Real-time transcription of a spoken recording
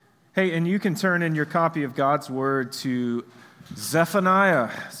Hey, and you can turn in your copy of God's Word to Zephaniah.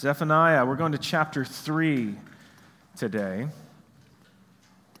 We're going to chapter 3 today.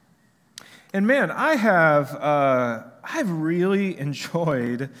 And man, I've really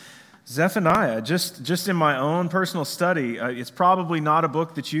enjoyed Zephaniah, just in my own personal study. It's probably not a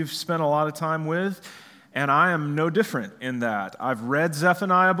book that you've spent a lot of time with, and I am no different in that. I've read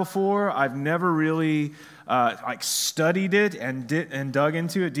Zephaniah before. I've never really studied it and dug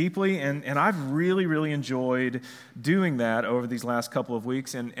into it deeply, and I've really enjoyed doing that over these last couple of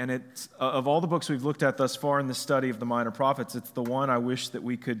weeks. And it's of all the books we've looked at thus far in the study of the Minor Prophets, it's the one I wish that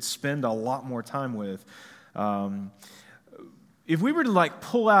we could spend a lot more time with. If we were to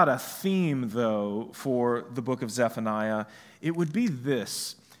pull out a theme, though, for the book of Zephaniah, it would be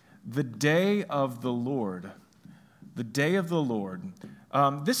this: the day of the Lord. The day of the Lord.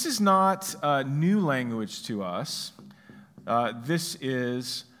 This is not new language to us. This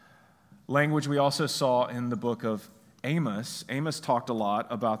is language we also saw in the book of Amos. Amos talked a lot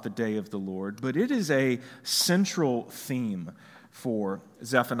about the day of the Lord, but it is a central theme for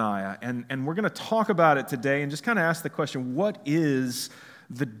Zephaniah. And we're going to talk about it today and just kind of ask the question, what is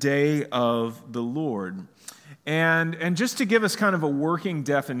the day of the Lord? And just to give us kind of a working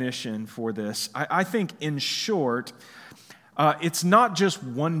definition for this, I think in short, it's not just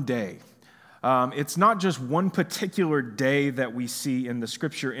one day. It's not just one particular day that we see in the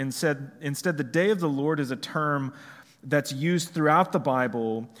Scripture. Instead, the day of the Lord is a term that's used throughout the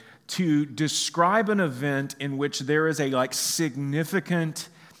Bible to describe an event in which there is a significant,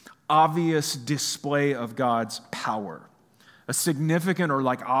 obvious display of God's power. A significant or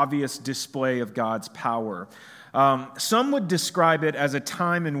obvious display of God's power. Some would describe it as a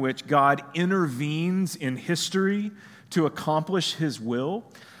time in which God intervenes in history to accomplish His will.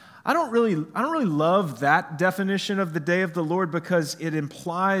 I don't really love that definition of the day of the Lord, because it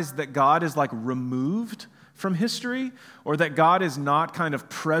implies that God is removed from history, or that God is not kind of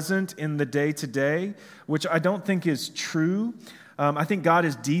present in the day-to-day, which I don't think is true. I think God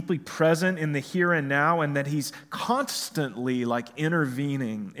is deeply present in the here and now, and that He's constantly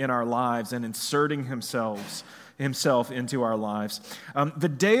intervening in our lives and inserting Himself into our lives. The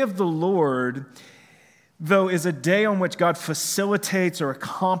day of the Lord, though, is a day on which God facilitates or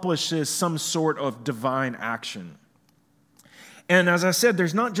accomplishes some sort of divine action. And as I said,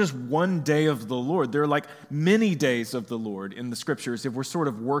 there's not just one day of the Lord. There are many days of the Lord in the Scriptures, if we're sort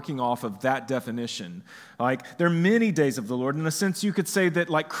of working off of that definition. There are many days of the Lord. In a sense, you could say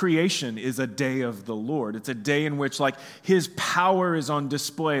that creation is a day of the Lord. It's a day in which His power is on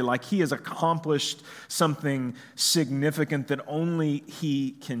display, He has accomplished something significant that only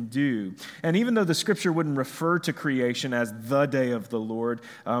He can do. And even though the Scripture wouldn't refer to creation as the day of the Lord,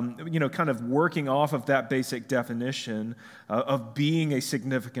 kind of working off of that basic definition of being a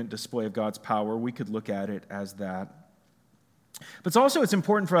significant display of God's power, we could look at it as that. But it's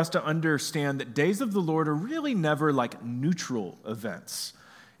important for us to understand that days of the Lord are really never neutral events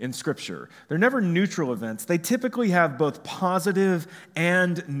in Scripture. They're never neutral events. They typically have both positive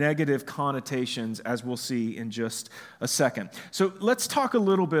and negative connotations, as we'll see in just a second. So let's talk a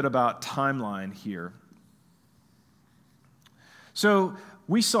little bit about timeline here. So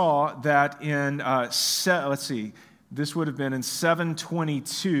we saw that in, this would have been in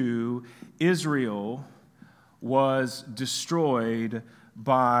 722, Israel was destroyed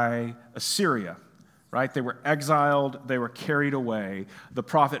by Assyria, right? They were exiled, they were carried away. The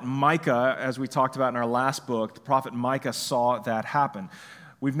prophet Micah, as we talked about in our last book, the prophet Micah saw that happen.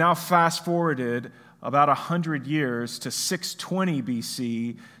 We've now fast-forwarded about 100 years to 620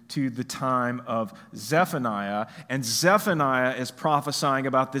 BC, to the time of Zephaniah, and Zephaniah is prophesying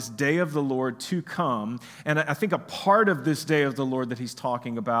about this day of the Lord to come. And I think a part of this day of the Lord that he's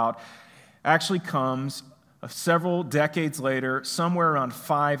talking about actually comes several decades later, somewhere around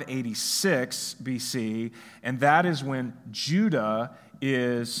 586 BC, and that is when Judah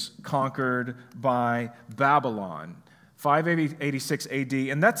is conquered by Babylon. 586 AD,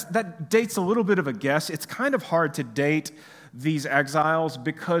 and that date's a little bit of a guess. It's kind of hard to date these exiles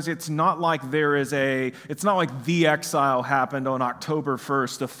because it's not like the exile happened on October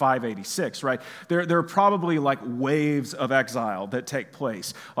 1st of 586, right? There are probably waves of exile that take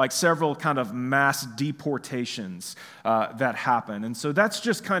place, several kind of mass deportations that happen. And so that's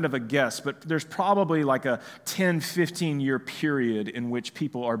just kind of a guess, but there's probably a 10, 15-year period in which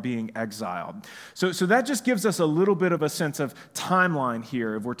people are being exiled. So that just gives us a little bit of a sense of timeline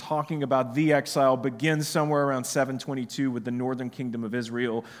here. If we're talking about the exile begins somewhere around 722 with the northern kingdom of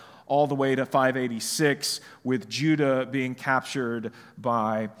Israel, all the way to 586 with Judah being captured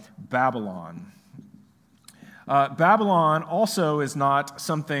by Babylon. Babylon also is not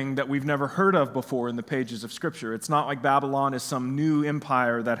something that we've never heard of before in the pages of Scripture. It's not like Babylon is some new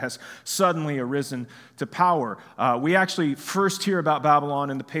empire that has suddenly arisen to power. We actually first hear about Babylon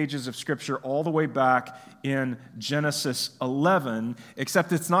in the pages of Scripture all the way back in Genesis 11,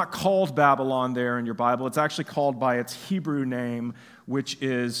 except it's not called Babylon there in your Bible. It's actually called by its Hebrew name, which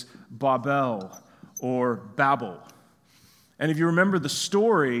is Babel or Babel. And if you remember the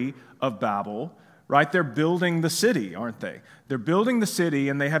story of Babel, right, they're building the city, aren't they? They're building the city,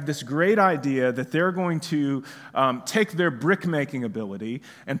 and they have this great idea that they're going to take their brick-making ability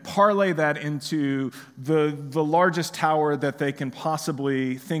and parlay that into the largest tower that they can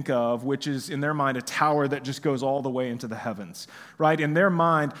possibly think of, which is, in their mind, a tower that just goes all the way into the heavens, right? In their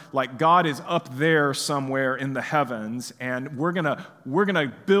mind, like God is up there somewhere in the heavens, and we're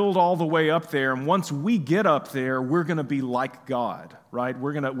gonna build all the way up there, and once we get up there, we're gonna be like God, right?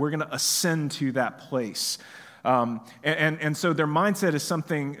 We're gonna ascend to that place. And so their mindset is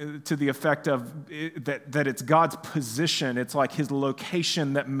something to the effect of that it's God's position. It's like his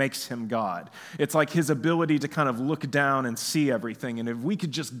location that makes him God. It's like his ability to kind of look down and see everything. And if we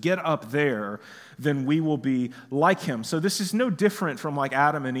could just get up there, then we will be like him. So this is no different from like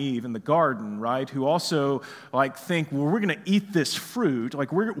Adam and Eve in the garden, right? Who also like think, well, we're going to eat this fruit.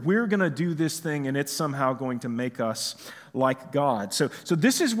 Like we're going to do this thing, and it's somehow going to make us like God. So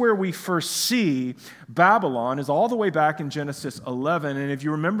this is where we first see Babylon, is all the way back in Genesis 11. And if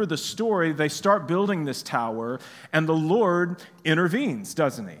you remember the story, they start building this tower, and the Lord intervenes,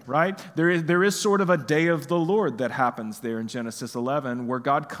 doesn't he? Right? There is sort of a day of the Lord that happens there in Genesis 11, where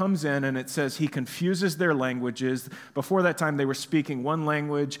God comes in, and it says he confuses their languages. Before that time, they were speaking one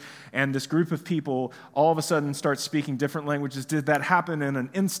language, and this group of people all of a sudden starts speaking different languages. Did that happen in an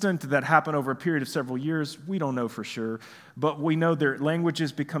instant? Did that happen over a period of several years? We don't know for sure. But we know their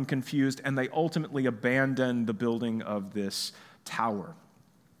languages become confused, and they ultimately abandon the building of this tower.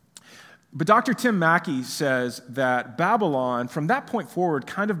 But Dr. Tim Mackie says that Babylon, from that point forward,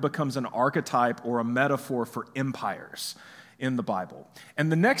 kind of becomes an archetype or a metaphor for empires in the Bible.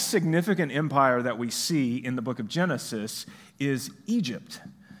 And the next significant empire that we see in the book of Genesis is Egypt.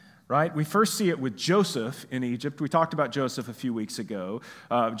 Right? We first see it with Joseph in Egypt. We talked about Joseph a few weeks ago.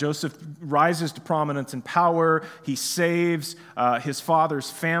 Joseph rises to prominence and power. He saves his father's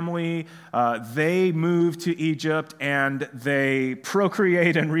family. They move to Egypt, and they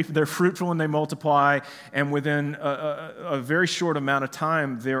procreate and they're fruitful and they multiply. And within a very short amount of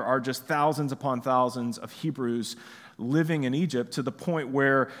time, there are just thousands upon thousands of Hebrews living in Egypt, to the point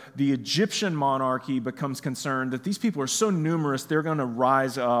where the Egyptian monarchy becomes concerned that these people are so numerous, they're going to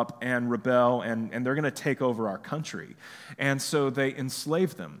rise up and rebel, and they're going to take over our country. And so they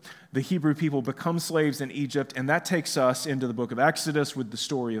enslave them. The Hebrew people become slaves in Egypt, and that takes us into the book of Exodus with the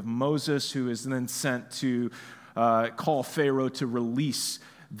story of Moses, who is then sent to call Pharaoh to release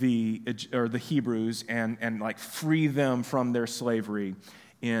the Hebrews and like free them from their slavery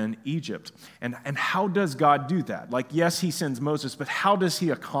in Egypt. And how does God do that? Like, yes, he sends Moses, but how does he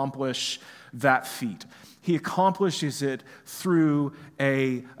accomplish that feat? He accomplishes it through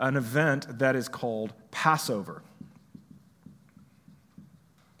an event that is called Passover.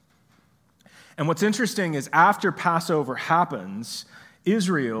 And what's interesting is after Passover happens,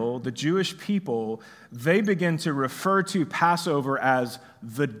 Israel, the Jewish people, they begin to refer to Passover as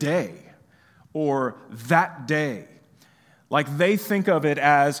the day or that day. Like they think of it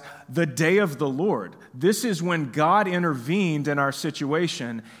as the day of the Lord. This is when God intervened in our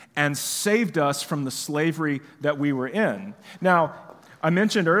situation and saved us from the slavery that we were in. Now, I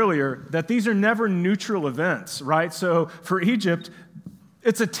mentioned earlier that these are never neutral events, right? So for Egypt,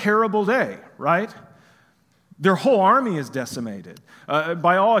 it's a terrible day, right? Their whole army is decimated.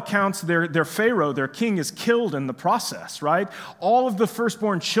 By all accounts, their Pharaoh, their king, is killed in the process, right? All of the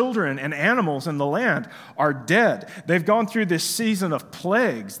firstborn children and animals in the land are dead. They've gone through this season of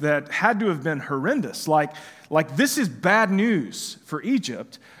plagues that had to have been horrendous. Like this is bad news for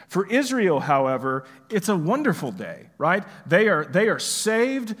Egypt. For Israel, however, it's a wonderful day, right? They are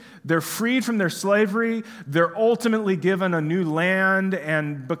saved, they're freed from their slavery, they're ultimately given a new land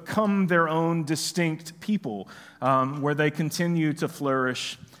and become their own distinct people, where they continue to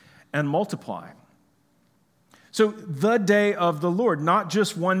flourish and multiply. So the day of the Lord, not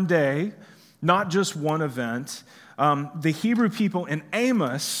just one day, not just one event. The Hebrew people in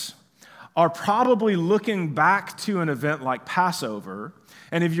Amos are probably looking back to an event like Passover.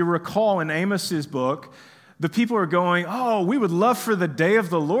 And if you recall in Amos's book, the people are going, oh, we would love for the day of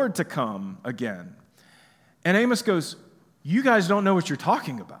the Lord to come again. And Amos goes, you guys don't know what you're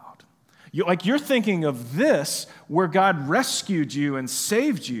talking about. You're thinking of this where God rescued you and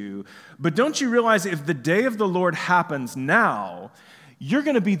saved you, but don't you realize if the day of the Lord happens now, you're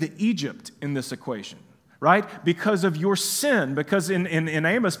going to be the Egypt in this equation, right? Because of your sin, because in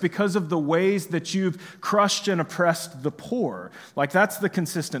Amos, because of the ways that you've crushed and oppressed the poor. Like that's the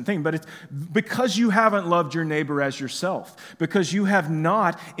consistent thing. But it's because you haven't loved your neighbor as yourself, because you have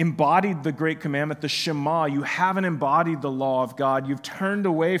not embodied the great commandment, the Shema. You haven't embodied the law of God. You've turned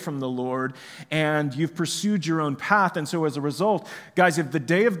away from the Lord and you've pursued your own path. And so as a result, guys, if the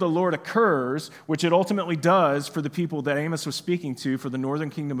day of the Lord occurs, which it ultimately does for the people that Amos was speaking to, for the northern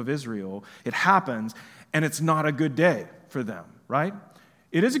kingdom of Israel, it happens. And it's not a good day for them, right?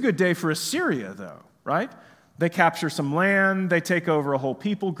 It is a good day for Assyria, though, right? They capture some land, they take over a whole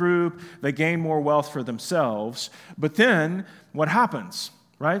people group, they gain more wealth for themselves. But then what happens,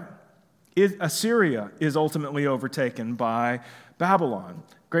 right? Assyria is ultimately overtaken by Babylon.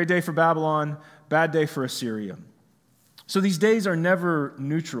 Great day for Babylon, bad day for Assyria. So these days are never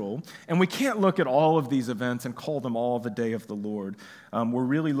neutral, and we can't look at all of these events and call them all the day of the Lord. We're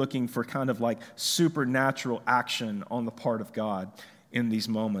really looking for kind of like supernatural action on the part of God in these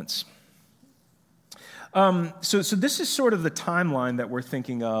moments. So this is sort of the timeline that we're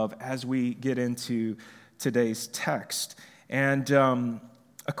thinking of as we get into today's text. And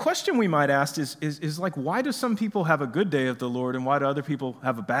a question we might ask is like, why do some people have a good day of the Lord, and why do other people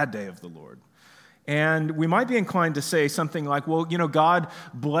have a bad day of the Lord? And we might be inclined to say something like, well, God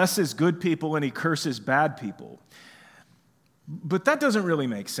blesses good people and he curses bad people. But that doesn't really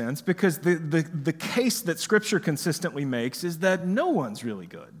make sense, because the case that Scripture consistently makes is that no one's really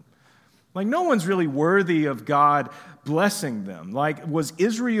good. Like, no one's really worthy of God blessing them. Like, was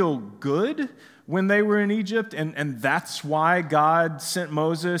Israel good when they were in Egypt? And that's why God sent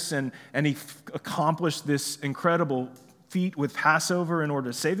Moses and he accomplished this incredible feat with Passover in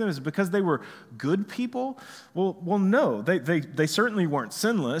order to save them? Is it because they were good people? Well, no. They certainly weren't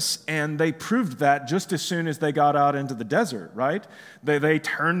sinless, and they proved that just as soon as they got out into the desert, right? They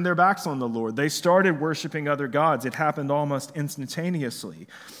turned their backs on the Lord. They started worshiping other gods. It happened almost instantaneously.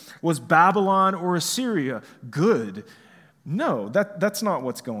 Was Babylon or Assyria good? No, that's not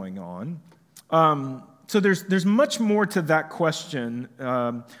what's going on. So there's much more to that question,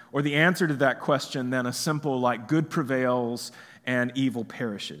 or the answer to that question, than a simple like good prevails and evil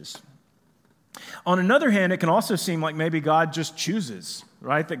perishes. On another hand, it can also seem like maybe God just chooses,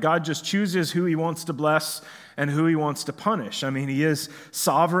 right? That God just chooses who he wants to bless and who he wants to punish. I mean, he is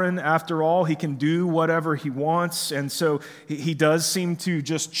sovereign after all. He can do whatever he wants. And so he does seem to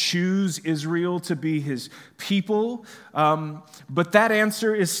just choose Israel to be his people. But that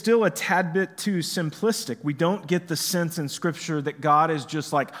answer is still a tad bit too simplistic. We don't get the sense in Scripture that God is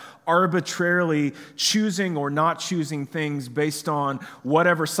just like arbitrarily choosing or not choosing things based on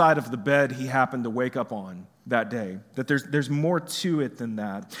whatever side of the bed he happened to wake up on that day, that there's more to it than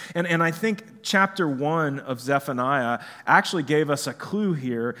that. And I think chapter 1 of Zephaniah actually gave us a clue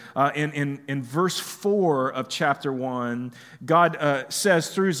here. In verse 4 of chapter 1, God says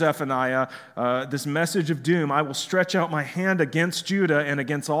through Zephaniah, this message of doom, I will stretch out my hand against Judah and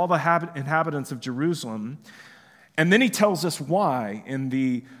against all the inhabitants of Jerusalem. And then he tells us why in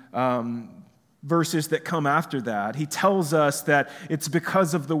the verses that come after that. He tells us that it's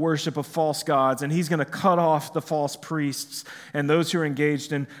because of the worship of false gods, and he's going to cut off the false priests and those who are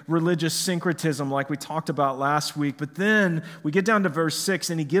engaged in religious syncretism like we talked about last week. But then we get down to verse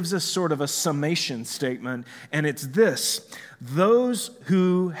 6, and he gives us sort of a summation statement, and it's this: those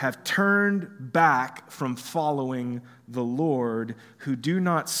who have turned back from following the Lord, who do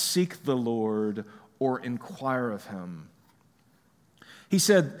not seek the Lord or inquire of him. He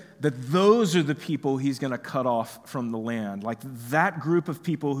said that those are the people he's going to cut off from the land. Like that group of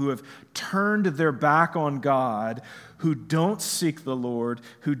people who have turned their back on God, who don't seek the Lord,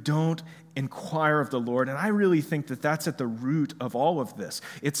 who don't inquire of the Lord. And I really think that that's at the root of all of this.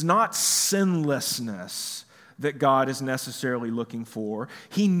 It's not sinlessness that God is necessarily looking for.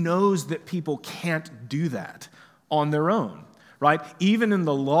 He knows that people can't do that on their own. Right? Even in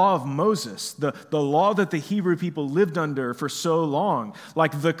the law of Moses, the law that the Hebrew people lived under for so long,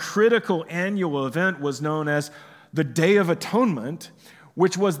 like the critical annual event was known as the Day of Atonement,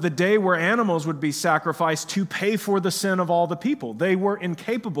 which was the day where animals would be sacrificed to pay for the sin of all the people. They were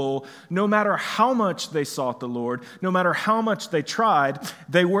incapable, no matter how much they sought the Lord, no matter how much they tried,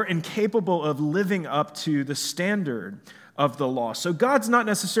 they were incapable of living up to the standard of the law. So God's not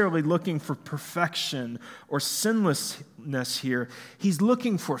necessarily looking for perfection or sinlessness here. He's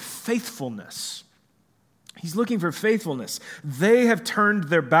looking for faithfulness. He's looking for faithfulness. They have turned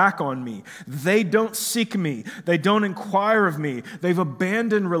their back on me. They don't seek me. They don't inquire of me. They've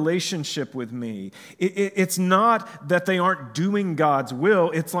abandoned relationship with me. It's not that they aren't doing God's will.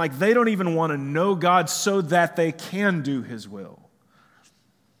 It's like they don't even want to know God so that they can do his will.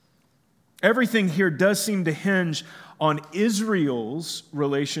 Everything here does seem to hinge on Israel's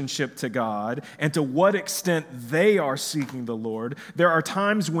relationship to God and to what extent they are seeking the Lord. There are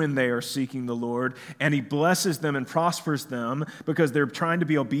times when they are seeking the Lord and he blesses them and prospers them because they're trying to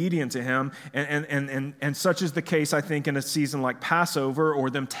be obedient to him. And such is the case, I think, in a season like Passover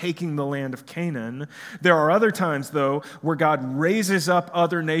or them taking the land of Canaan. There are other times, though, where God raises up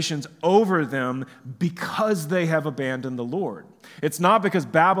other nations over them because they have abandoned the Lord. It's not because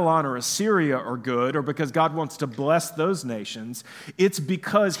Babylon or Assyria are good or because God wants to bless those nations. It's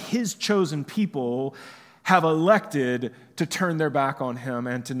because his chosen people have elected to turn their back on him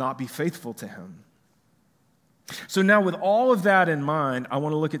and to not be faithful to him. So now with all of that in mind, I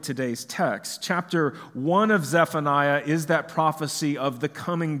want to look at today's text. Chapter 1 of Zephaniah is that prophecy of the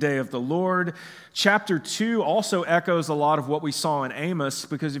coming day of the Lord. Chapter 2 also echoes a lot of what we saw in Amos,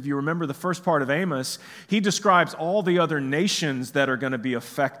 because if you remember the first part of Amos, he describes all the other nations that are going to be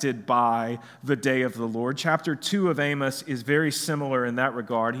affected by the day of the Lord. Chapter 2 of Amos is very similar in that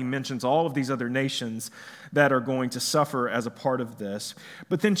regard. He mentions all of these other nations that are going to suffer as a part of this.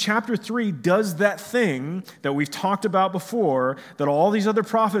 But then chapter 3 does that thing that we've talked about before, that all these other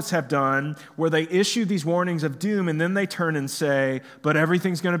prophets have done, where they issue these warnings of doom, and then they turn and say, but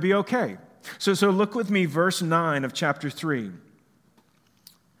everything's going to be okay. So look with me, verse 9 of chapter 3.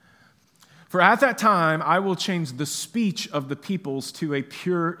 For at that time I will change the speech of the peoples to a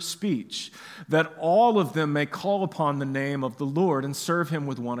pure speech, that all of them may call upon the name of the Lord and serve him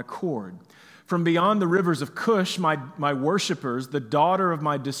with one accord. From beyond the rivers of Cush, my worshipers, the daughter of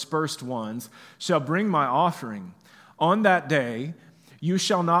my dispersed ones, shall bring my offering. On that day you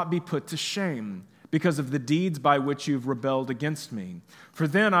shall not be put to shame because of the deeds by which you've rebelled against me. For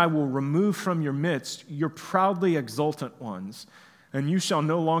then I will remove from your midst your proudly exultant ones, and you shall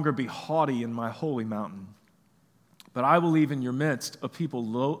no longer be haughty in my holy mountain. But I will leave in your midst a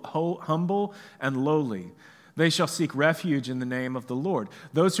people humble and lowly. They shall seek refuge in the name of the Lord.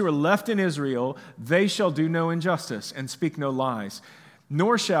 Those who are left in Israel, they shall do no injustice and speak no lies,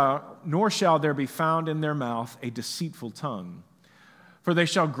 nor shall there be found in their mouth a deceitful tongue. For they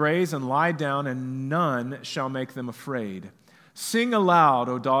shall graze and lie down, and none shall make them afraid. Sing aloud,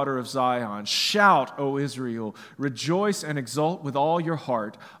 O daughter of Zion. Shout, O Israel. Rejoice and exult with all your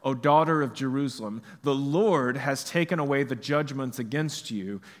heart, O daughter of Jerusalem. The Lord has taken away the judgments against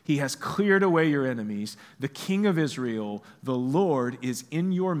you. He has cleared away your enemies. The King of Israel, the Lord, is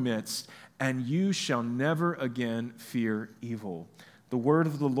in your midst, and you shall never again fear evil. The word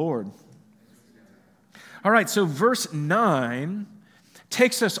of the Lord. All right, so verse 9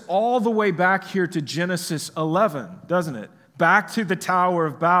 takes us all the way back here to Genesis 11, doesn't it? Back to the Tower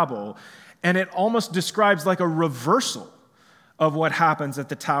of Babel, and it almost describes like a reversal of what happens at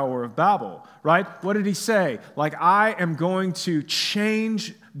the Tower of Babel, right? What did he say? Like, I am going to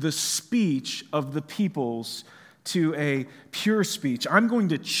change the speech of the peoples to a pure speech. I'm going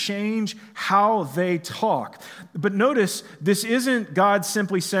to change how they talk. But notice, this isn't God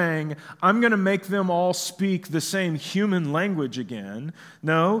simply saying, I'm going to make them all speak the same human language again.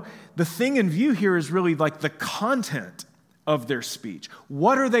 No, the thing in view here is really like the content of their speech.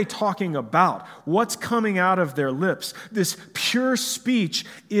 What are they talking about? What's coming out of their lips? This pure speech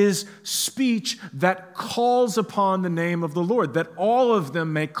is speech that calls upon the name of the Lord, that all of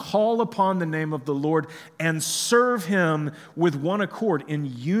them may call upon the name of the Lord and serve him with one accord in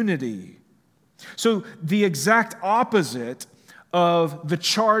unity. So the exact opposite of the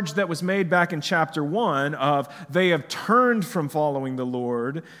charge that was made back in chapter 1 of they have turned from following the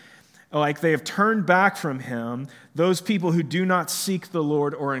Lord, like they have turned back from him, those people who do not seek the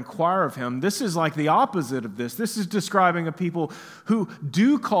Lord or inquire of him. This is like the opposite of this. This is describing a people who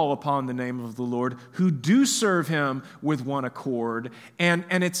do call upon the name of the Lord, who do serve him with one accord, and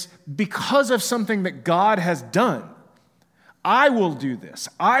it's because of something that God has done. I will do this.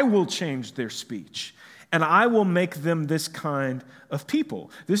 I will change their speech, and I will make them this kind of people.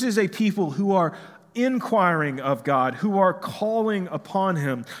 This is a people who are inquiring of God, who are calling upon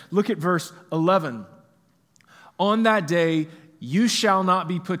him. Look at verse 11. On that day, you shall not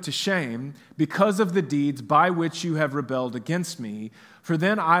be put to shame because of the deeds by which you have rebelled against me. For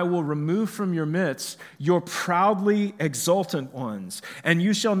then I will remove from your midst your proudly exultant ones, and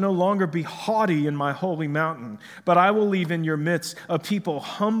you shall no longer be haughty in my holy mountain. But I will leave in your midst a people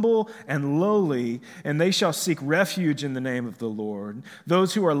humble and lowly, and they shall seek refuge in the name of the Lord.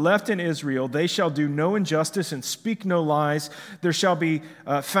 Those who are left in Israel, they shall do no injustice and speak no lies. Nor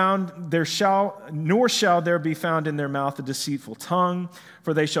shall there be found in their mouth a deceitful tongue,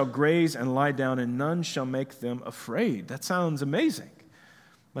 for they shall graze and lie down, and none shall make them afraid. That sounds amazing.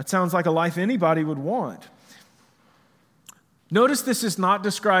 That sounds like a life anybody would want. Notice this is not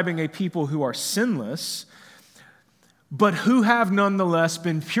describing a people who are sinless, but who have nonetheless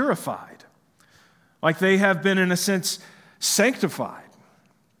been purified. Like they have been, in a sense, sanctified.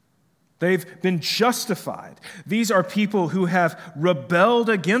 They've been justified. These are people who have rebelled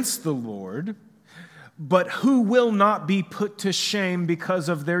against the Lord, but who will not be put to shame because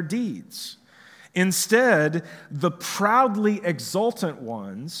of their deeds. Instead, the proudly exultant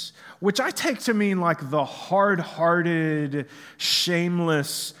ones, which I take to mean like the hard-hearted,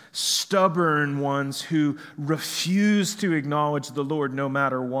 shameless, stubborn ones who refuse to acknowledge the Lord no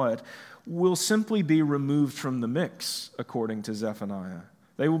matter what, will simply be removed from the mix, according to Zephaniah.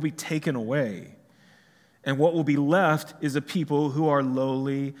 They will be taken away. And what will be left is a people who are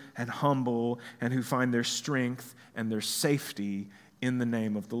lowly and humble and who find their strength and their safety in the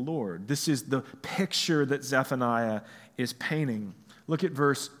name of the Lord. This is the picture that Zephaniah is painting. Look at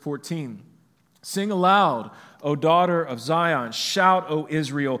verse 14. Sing aloud, O daughter of Zion. Shout, O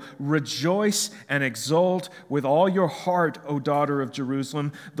Israel. Rejoice and exult with all your heart, O daughter of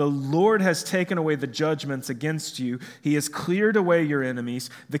Jerusalem. The Lord has taken away the judgments against you. He has cleared away your enemies.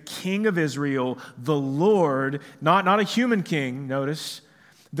 The King of Israel, the Lord, not a human king, notice.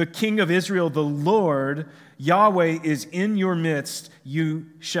 The King of Israel, the Lord, Yahweh, is in your midst. You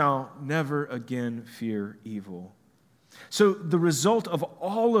shall never again fear evil. So the result of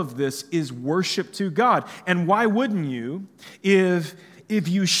all of this is worship to God. And why wouldn't you if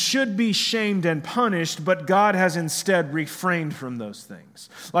you should be shamed and punished, but God has instead refrained from those things?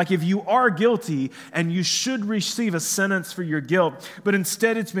 Like if you are guilty and you should receive a sentence for your guilt, but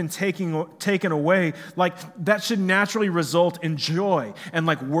instead it's been taken away, like that should naturally result in joy and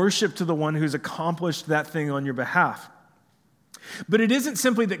like worship to the one who's accomplished that thing on your behalf. But it isn't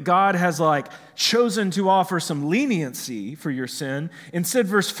simply that God has like chosen to offer some leniency for your sin. Instead,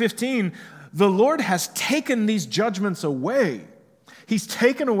 verse 15, the Lord has taken these judgments away. He's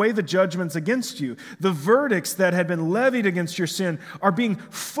taken away the judgments against you. The verdicts that had been levied against your sin are being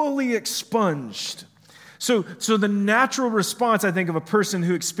fully expunged. So the natural response, I think, of a person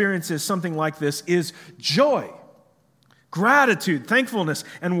who experiences something like this is joy, gratitude, thankfulness,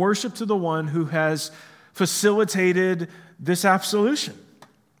 and worship to the one who has facilitated this absolution.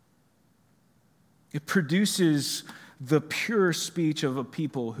 It produces the pure speech of a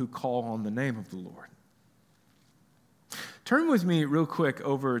people who call on the name of the Lord. Turn with me real quick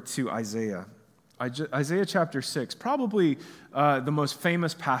over to Isaiah. Isaiah chapter 6, probably the most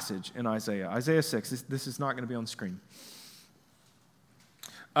famous passage in Isaiah. Isaiah 6, this is not going to be on the screen.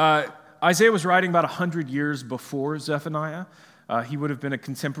 Isaiah was writing about 100 years before Zephaniah. He would have been a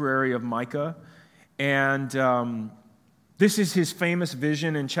contemporary of Micah. And this is his famous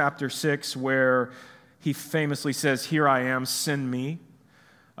vision in chapter 6 where he famously says, "Here I am, send me."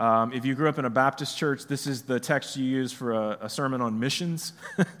 If you grew up in a Baptist church, this is the text you use for a sermon on missions.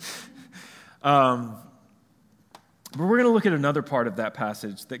 But we're going to look at another part of that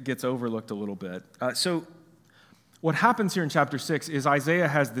passage that gets overlooked a little bit. So what happens here in chapter 6 is Isaiah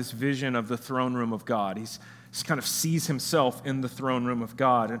has this vision of the throne room of God. He kind of sees himself in the throne room of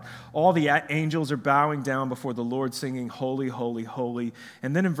God. And all the angels are bowing down before the Lord, singing, "Holy, holy, holy."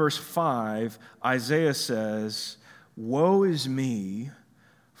 And then in verse 5, Isaiah says, "Woe is me,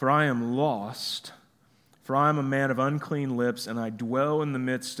 for I am lost, for I am a man of unclean lips, and I dwell in the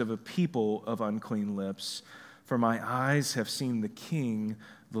midst of a people of unclean lips. For my eyes have seen the King,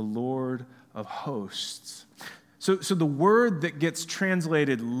 the Lord of hosts." So the word that gets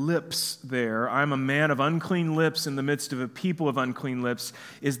translated lips there, "I'm a man of unclean lips in the midst of a people of unclean lips,"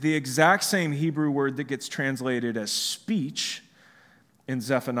 is the exact same Hebrew word that gets translated as speech in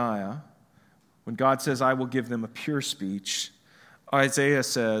Zephaniah. When God says, "I will give them a pure speech," Isaiah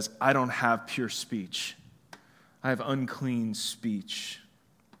says, "I don't have pure speech. I have unclean speech."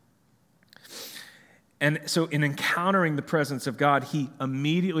 And so in encountering the presence of God, he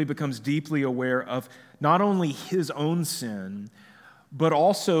immediately becomes deeply aware of not only his own sin, but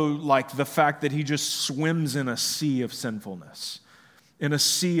also like the fact that he just swims in a sea of sinfulness, in a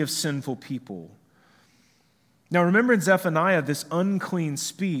sea of sinful people. Now remember in Zephaniah, this unclean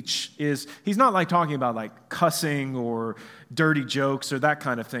speech he's not like talking about like cussing or dirty jokes or that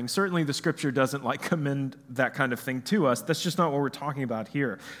kind of thing. Certainly the scripture doesn't like commend that kind of thing to us. That's just not what we're talking about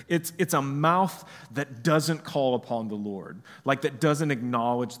here. It's a mouth that doesn't call upon the Lord, like that doesn't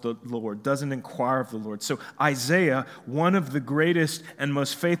acknowledge the Lord, doesn't inquire of the Lord. So Isaiah, one of the greatest and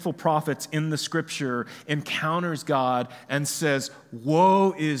most faithful prophets in the scripture, encounters God and says,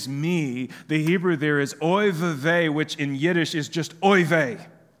 "Woe is me." The Hebrew there is oy vey, which in Yiddish is just oy vey.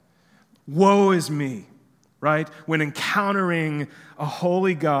 Woe is me. Right? When encountering a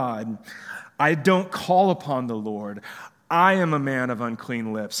holy God, I don't call upon the Lord. I am a man of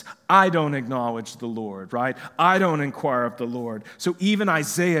unclean lips. I don't acknowledge the Lord, right? I don't inquire of the Lord. So even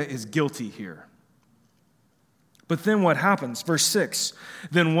Isaiah is guilty here. But then what happens? Verse 6,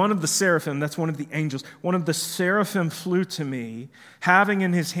 then one of the seraphim, that's one of the angels, one of the seraphim flew to me, having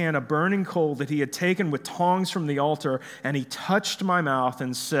in his hand a burning coal that he had taken with tongs from the altar, and he touched my mouth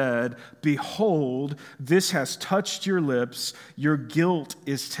and said, "Behold, this has touched your lips, your guilt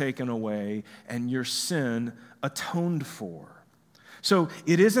is taken away, and your sin atoned for." So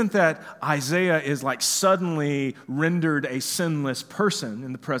it isn't that Isaiah is like suddenly rendered a sinless person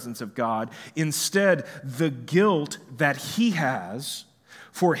in the presence of God. Instead, the guilt that he has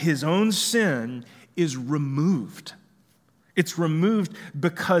for his own sin is removed. It's removed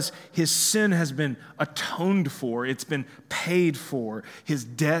because his sin has been atoned for. It's been paid for. His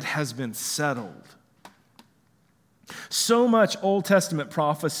debt has been settled. So much Old Testament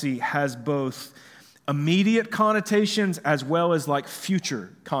prophecy has both immediate connotations as well as like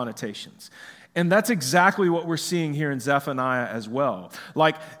future connotations. And that's exactly what we're seeing here in Zephaniah as well.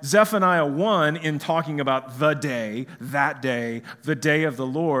 Like Zephaniah 1, in talking about the day, that day, the day of the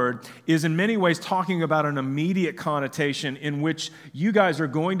Lord, is in many ways talking about an immediate connotation in which you guys are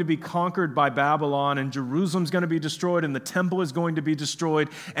going to be conquered by Babylon, and Jerusalem's going to be destroyed, and the temple is going to be destroyed,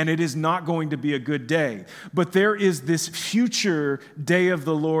 and it is not going to be a good day. But there is this future day of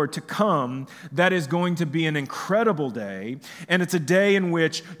the Lord to come that is going to be an incredible day, and it's a day in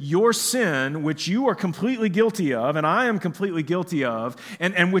which your sin, which you are completely guilty of, and I am completely guilty of,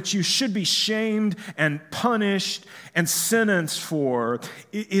 and which you should be shamed and punished and sentenced for,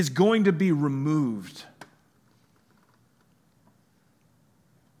 is going to be removed.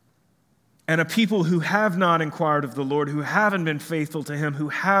 And a people who have not inquired of the Lord, who haven't been faithful to him, who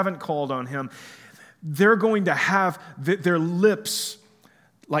haven't called on him, they're going to have their lips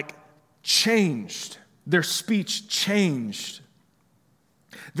like changed, their speech changed.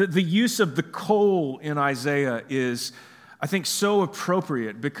 The use of the coal in Isaiah is, I think, so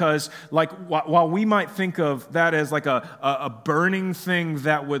appropriate because, like, while we might think of that as like a burning thing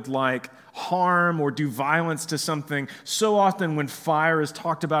that would like harm or do violence to something, so often when fire is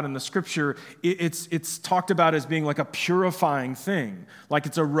talked about in the scripture, it's talked about as being like a purifying thing, like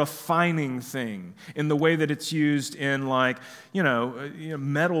it's a refining thing in the way that it's used in like,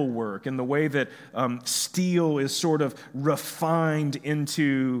 metal work, in the way that steel is sort of refined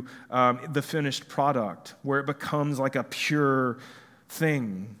into the finished product, where it becomes like a pure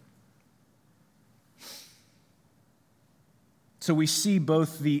thing. So we see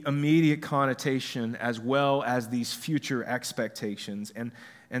both the immediate connotation as well as these future expectations.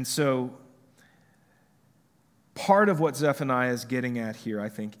 And so part of what Zephaniah is getting at here, I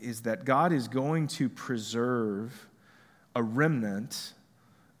think, is that God is going to preserve a remnant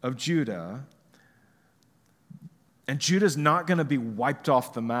of Judah, and Judah's not going to be wiped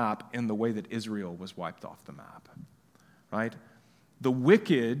off the map in the way that Israel was wiped off the map, right? The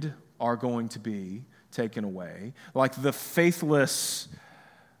wicked are going to be taken away, like the faithless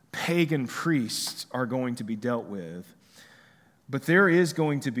pagan priests are going to be dealt with, but there is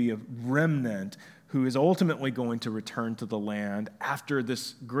going to be a remnant who is ultimately going to return to the land after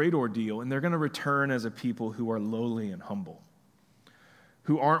this great ordeal, and they're going to return as a people who are lowly and humble,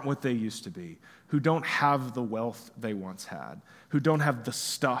 who aren't what they used to be, who don't have the wealth they once had, who don't have the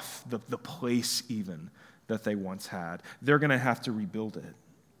stuff, the place even that they once had. They're going to have to rebuild it.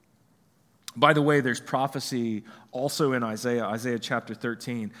 By the way, there's prophecy also in Isaiah chapter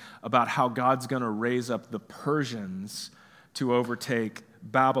 13, about how God's going to raise up the Persians to overtake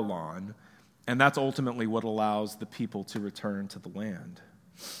Babylon, and that's ultimately what allows the people to return to the land.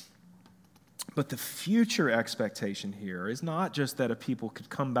 But the future expectation here is not just that a people could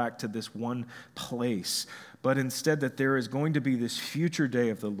come back to this one place, but instead that there is going to be this future day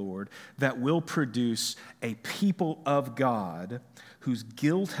of the Lord that will produce a people of God whose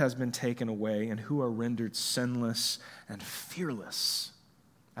guilt has been taken away and who are rendered sinless and fearless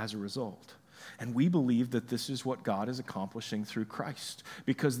as a result. And we believe that this is what God is accomplishing through Christ,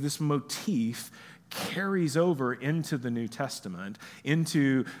 because this motif carries over into the New Testament,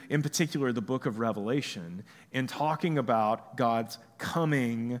 into, in particular, the book of Revelation, in talking about God's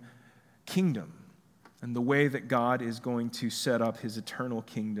coming kingdom and the way that God is going to set up his eternal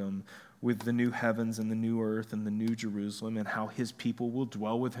kingdom with the new heavens and the new earth and the new Jerusalem, and how his people will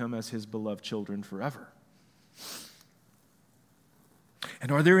dwell with him as his beloved children forever.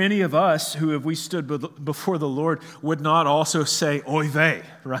 And are there any of us who, if we stood before the Lord, would not also say, oy vey,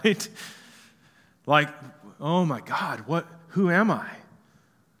 right? Like, oh my God, who am I?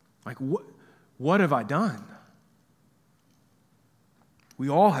 Like, what have I done? We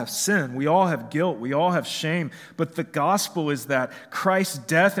all have sin. We all have guilt. We all have shame. But the gospel is that Christ's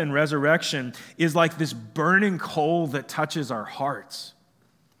death and resurrection is like this burning coal that touches our hearts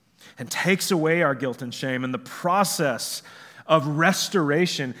and takes away our guilt and shame. And the process of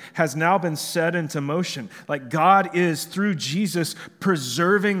restoration has now been set into motion. Like God is, through Jesus,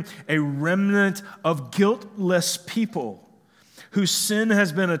 preserving a remnant of guiltless people whose sin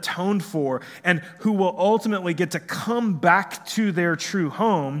has been atoned for, and who will ultimately get to come back to their true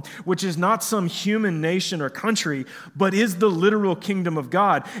home, which is not some human nation or country, but is the literal kingdom of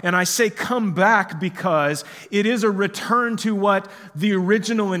God. And I say come back because it is a return to what the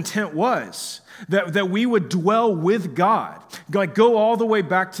original intent was, that we would dwell with God. Like go all the way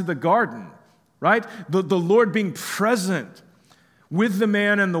back to the garden, right? The Lord being present with the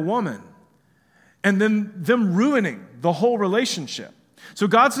man and the woman, and then them ruining the whole relationship. So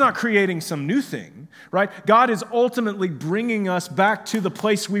God's not creating some new thing, right? God is ultimately bringing us back to the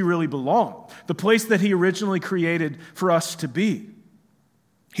place we really belong, the place that he originally created for us to be.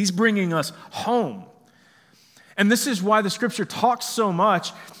 He's bringing us home. And this is why the scripture talks so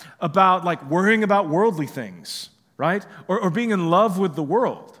much about like worrying about worldly things, right? Or being in love with the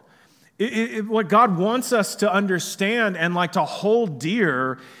world. What God wants us to understand and like to hold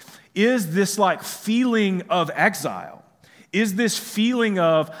dear is this like feeling of exile, is this feeling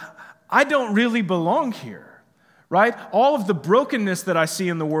of, I don't really belong here, right? All of the brokenness that I see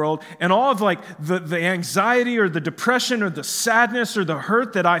in the world and all of like the anxiety or the depression or the sadness or the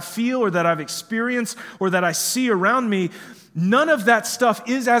hurt that I feel or that I've experienced or that I see around me, none of that stuff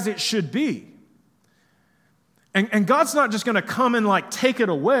is as it should be. And God's not just going to come and like take it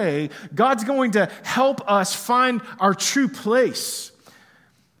away. God's going to help us find our true place.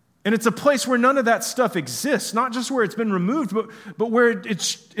 And it's a place where none of that stuff exists, not just where it's been removed, but where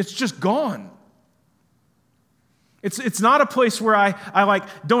it's just gone. It's not a place where I like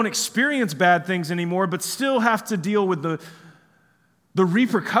don't experience bad things anymore, but still have to deal with the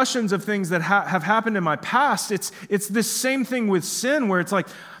repercussions of things that have happened in my past. It's this same thing with sin, where it's like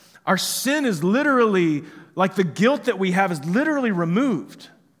our sin is literally, like the guilt that we have is literally removed.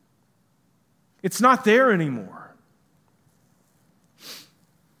 It's not there anymore.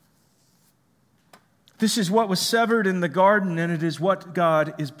 This is what was severed in the garden, and it is what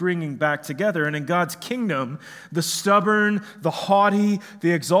God is bringing back together. And in God's kingdom, the stubborn, the haughty,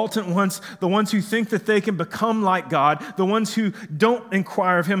 the exultant ones, the ones who think that they can become like God, the ones who don't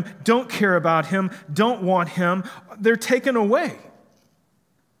inquire of him, don't care about him, don't want him, they're taken away.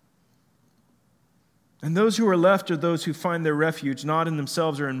 And those who are left are those who find their refuge not in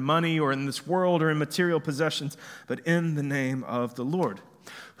themselves or in money or in this world or in material possessions, but in the name of the Lord.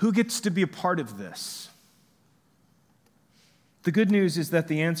 Who gets to be a part of this? The good news is that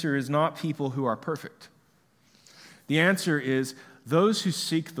the answer is not people who are perfect. The answer is those who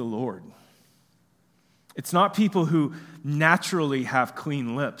seek the Lord. It's not people who naturally have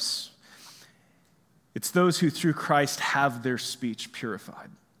clean lips. It's those who through Christ have their speech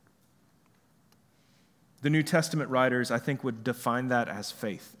purified. The New Testament writers, I think, would define that as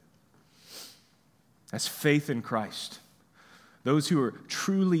faith in Christ. Those who are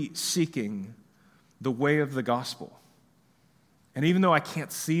truly seeking the way of the gospel. And even though I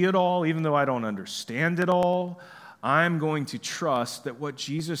can't see it all, even though I don't understand it all, I'm going to trust that what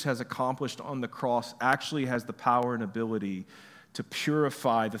Jesus has accomplished on the cross actually has the power and ability to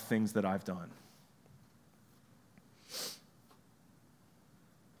purify the things that I've done.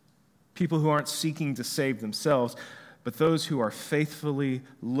 People who aren't seeking to save themselves, but those who are faithfully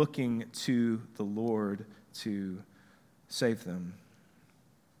looking to the Lord to save them.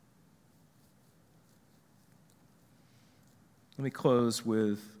 Let me close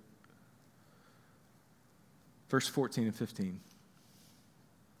with verse 14 and 15.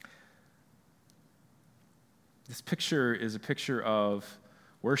 This picture is a picture of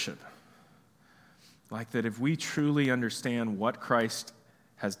worship. Like that if we truly understand what Christ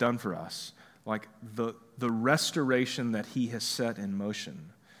has done for us, like the restoration that he has set in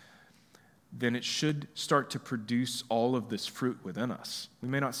motion, then it should start to produce all of this fruit within us. We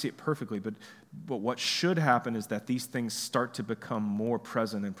may not see it perfectly, but what should happen is that these things start to become more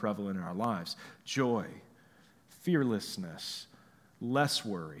present and prevalent in our lives. Joy, fearlessness, less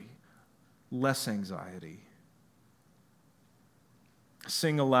worry, less anxiety.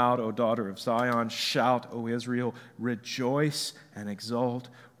 Sing aloud, O daughter of Zion. Shout, O Israel. Rejoice and exult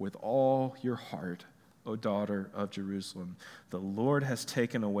with all your heart, O daughter of Jerusalem. The Lord has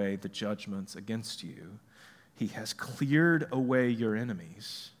taken away the judgments against you. He has cleared away your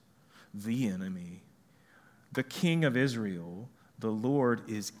enemies, the enemy. The King of Israel, the Lord,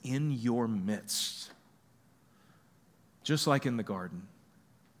 is in your midst. Just like in the garden.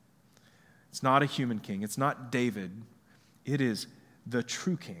 It's not a human king. It's not David. It is the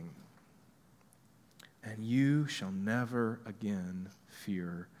true king. And you shall never again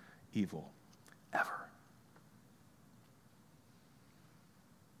fear evil. Ever.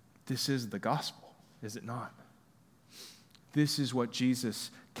 This is the gospel, is it not? This is what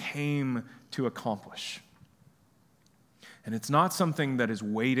Jesus came to accomplish. And it's not something that is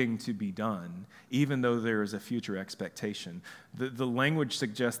waiting to be done, even though there is a future expectation. The language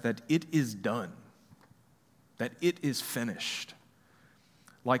suggests that it is done, that it is finished.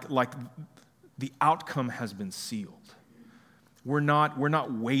 Like the outcome has been sealed. We're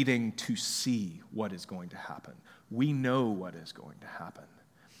not waiting to see what is going to happen. We know what is going to happen.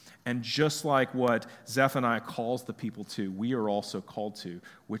 And just like what Zephaniah calls the people to, we are also called to,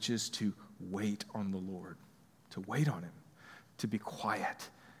 which is to wait on the Lord, to wait on him, to be quiet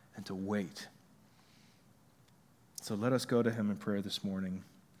and to wait. So let us go to him in prayer this morning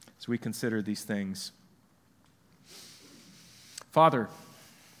as we consider these things. Father,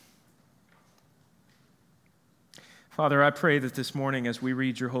 I pray that this morning as we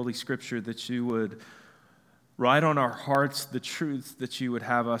read your Holy Scripture that you would write on our hearts the truths that you would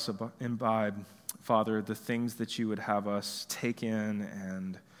have us imbibe, Father, the things that you would have us take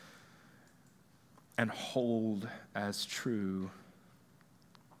in and hold as true.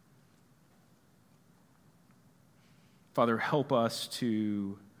 Father, help us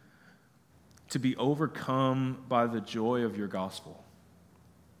to be overcome by the joy of your gospel,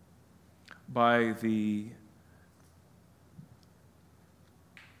 by the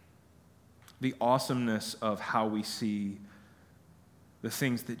awesomeness of how we see the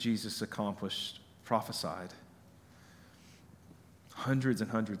things that Jesus accomplished, prophesied, hundreds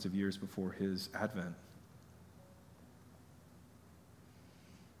and hundreds of years before his advent.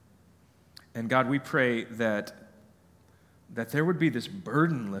 And God, we pray that there would be this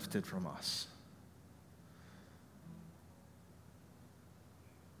burden lifted from us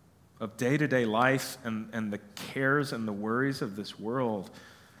of day-to-day life and the cares and the worries of this world.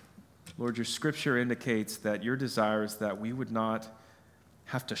 Lord, your Scripture indicates that your desire is that we would not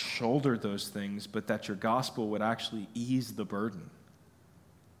have to shoulder those things, but that your gospel would actually ease the burden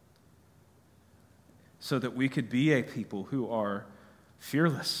so that we could be a people who are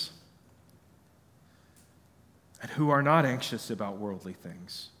fearless and who are not anxious about worldly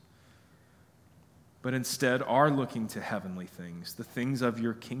things, but instead are looking to heavenly things, the things of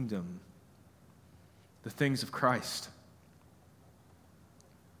your kingdom, the things of Christ.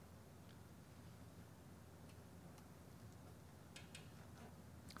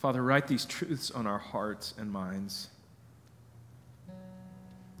 Father, write these truths on our hearts and minds.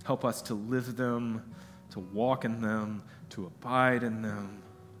 Help us to live them, to walk in them, to abide in them.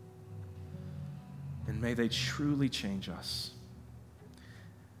 And may they truly change us.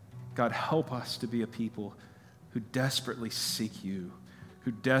 God, help us to be a people who desperately seek you, who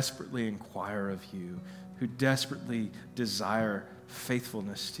desperately inquire of you, who desperately desire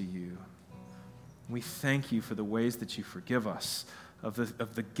faithfulness to you. We thank you for the ways that you forgive us of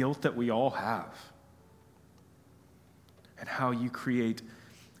the guilt that we all have, and how you create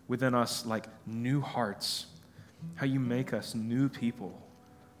within us like new hearts, how you make us new people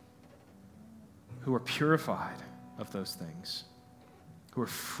who are purified of those things, who are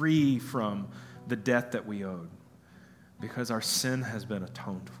free from the debt that we owed because our sin has been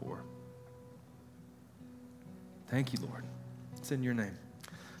atoned for. Thank you, Lord. It's in your name.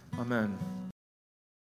 Amen.